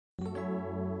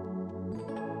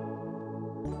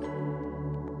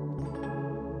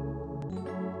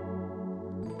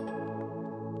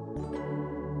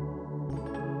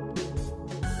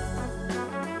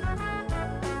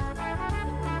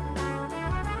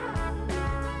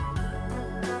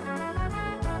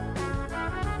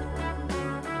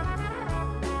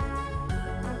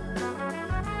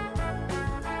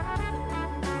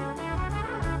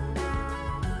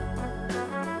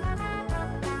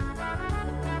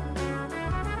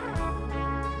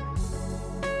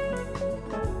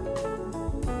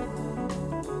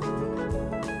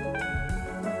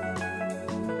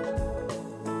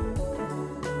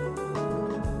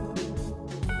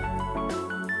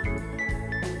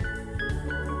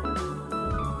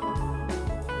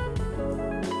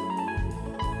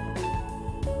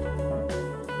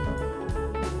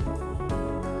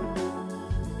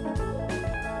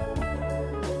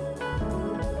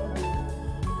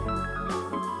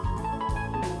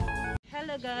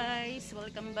guys,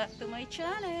 welcome back to my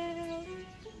channel.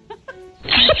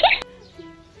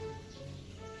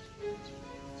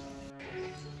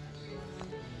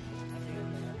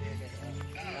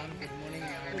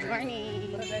 Good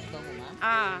morning.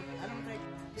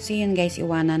 So yun guys,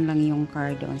 iwanan lang yung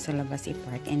car doon sa labas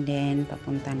i-park and then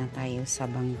papunta na tayo sa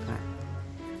bangka.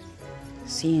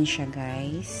 So yun siya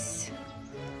guys.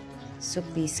 So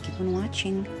please keep on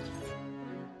watching.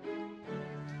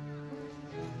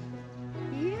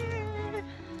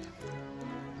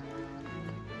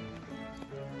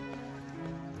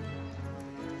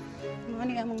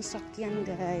 Ano yung among sakyan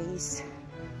guys.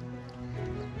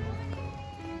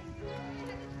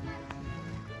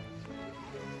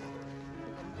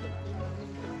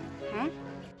 Ha?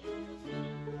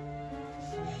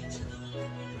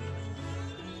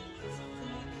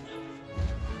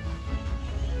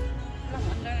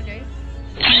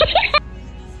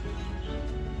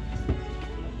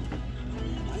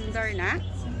 Under na?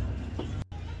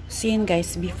 So yun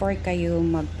guys, before kayo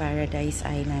mag Paradise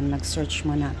Island, mag-search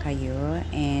muna kayo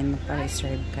and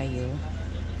magpa-reserve kayo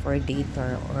for day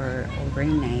tour or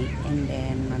overnight and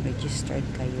then mag-registered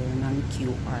kayo ng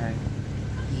QR.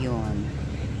 Yun.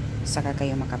 Saka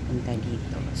kayo makapunta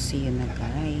dito. So yun na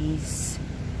guys.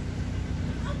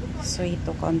 So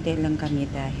ito konti lang kami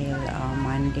dahil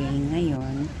Monday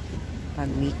ngayon. Pag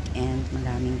weekend,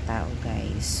 maraming tao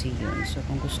guys. So yun. So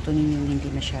kung gusto niyo hindi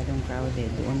masyadong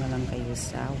crowded, doon na lang kayo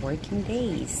sa working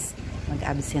days.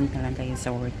 Mag-absent na lang kayo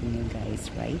sa working niyo guys,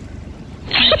 right?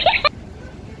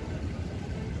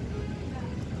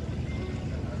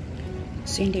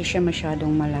 So hindi siya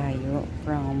masyadong malayo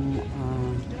from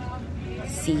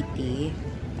city.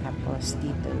 Tapos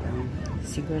dito lang.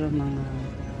 Siguro mga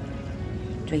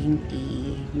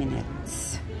 20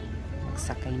 minutes.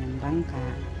 Magsakay ng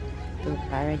bangka to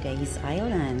Paradise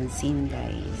Island scene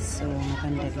guys. So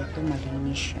maganda dito,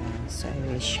 malinis siya. So I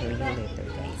will show you later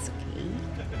guys, okay?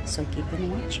 So keep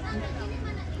on watching.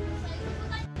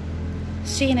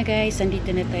 So yun na guys,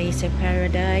 andito na tayo sa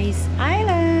Paradise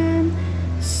Island.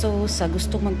 So sa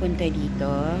gustong magpunta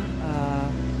dito,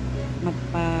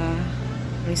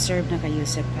 magpa-reserve na kayo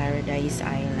sa Paradise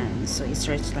Island. So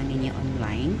i-search lang ninyo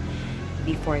online.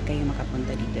 Before kayo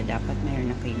makapunta dito, dapat mayroon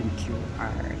na kayong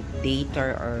QR, day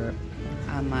tour or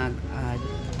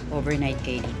overnight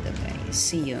kayo dito guys.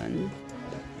 So yun.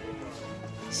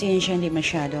 So yun siya, hindi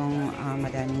masyadong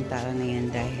madaming tao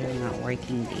ngayon dahil nga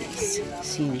working days.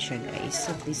 So yun siya guys.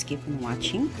 So please keep on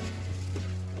watching.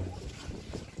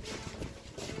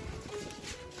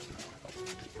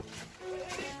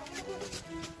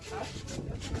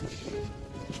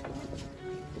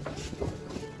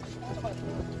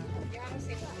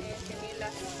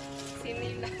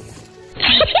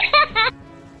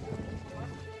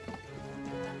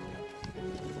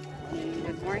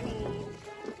 Good morning.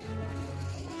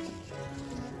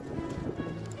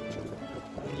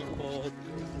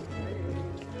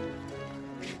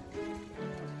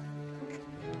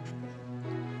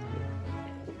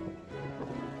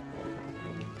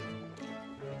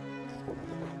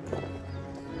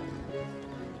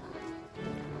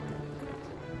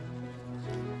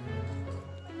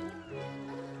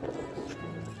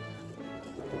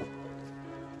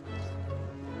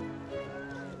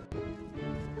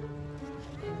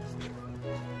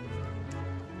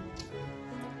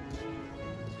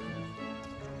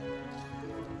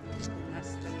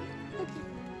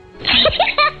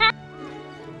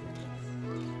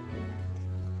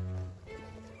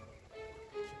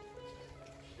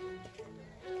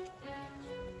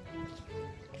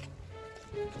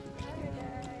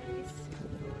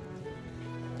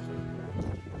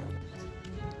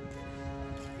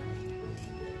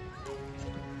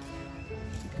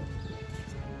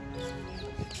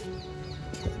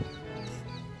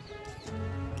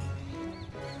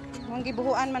 Ang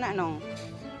gibuhuan man na anong?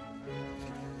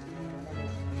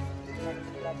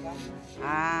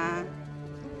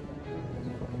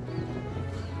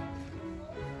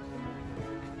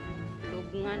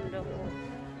 Lugngan daw.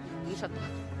 Ang sa to.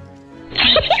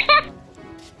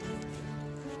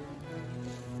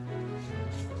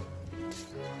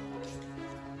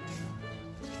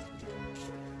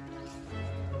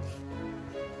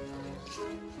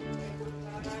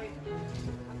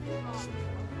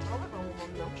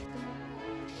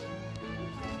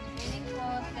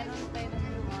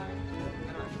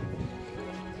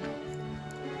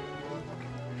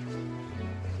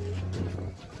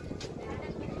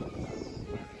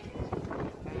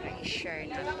 Share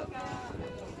na to.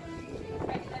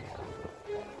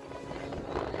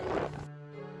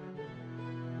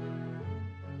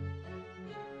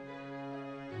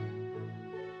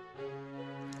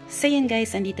 So yun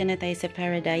guys, andito na tayo sa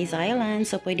Paradise Island.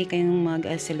 So pwede kayong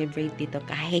mag-celebrate dito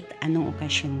kahit anong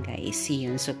okasyon guys. See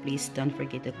yun. So please don't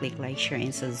forget to click like, share,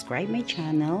 and subscribe my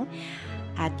channel.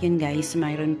 At yun guys,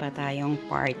 mayroon pa tayong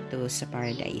part 2 sa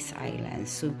Paradise Island.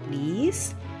 So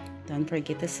please, don't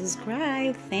forget to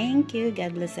subscribe. Thank you.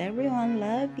 God bless everyone.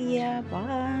 Love ya.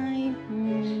 Bye.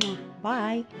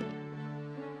 Bye.